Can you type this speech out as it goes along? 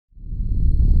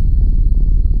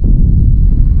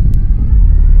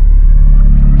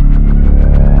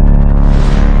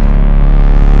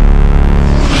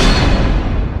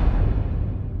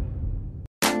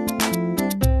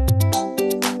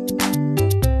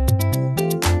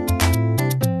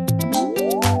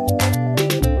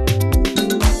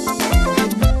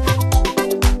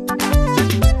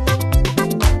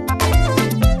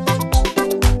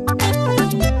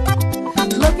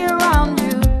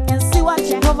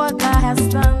what God has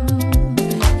done.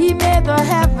 He made the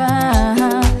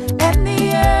heaven and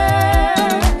the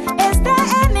earth. Is there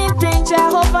anything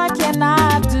Jehovah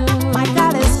cannot do? My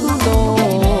God is good,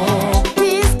 oh.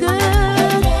 He's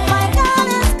good. My God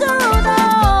is good,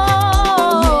 oh.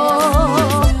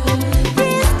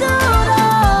 He's good,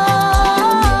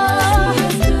 oh.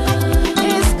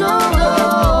 He's good,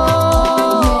 oh.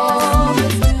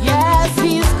 Yes,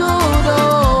 he's good, oh.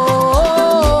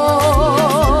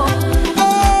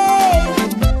 Hey,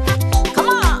 come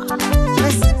on,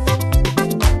 listen.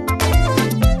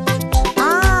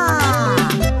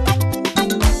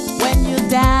 When you're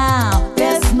down,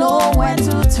 there's nowhere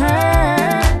to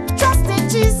turn. Trust in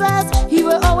Jesus, He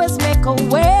will always make a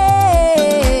way.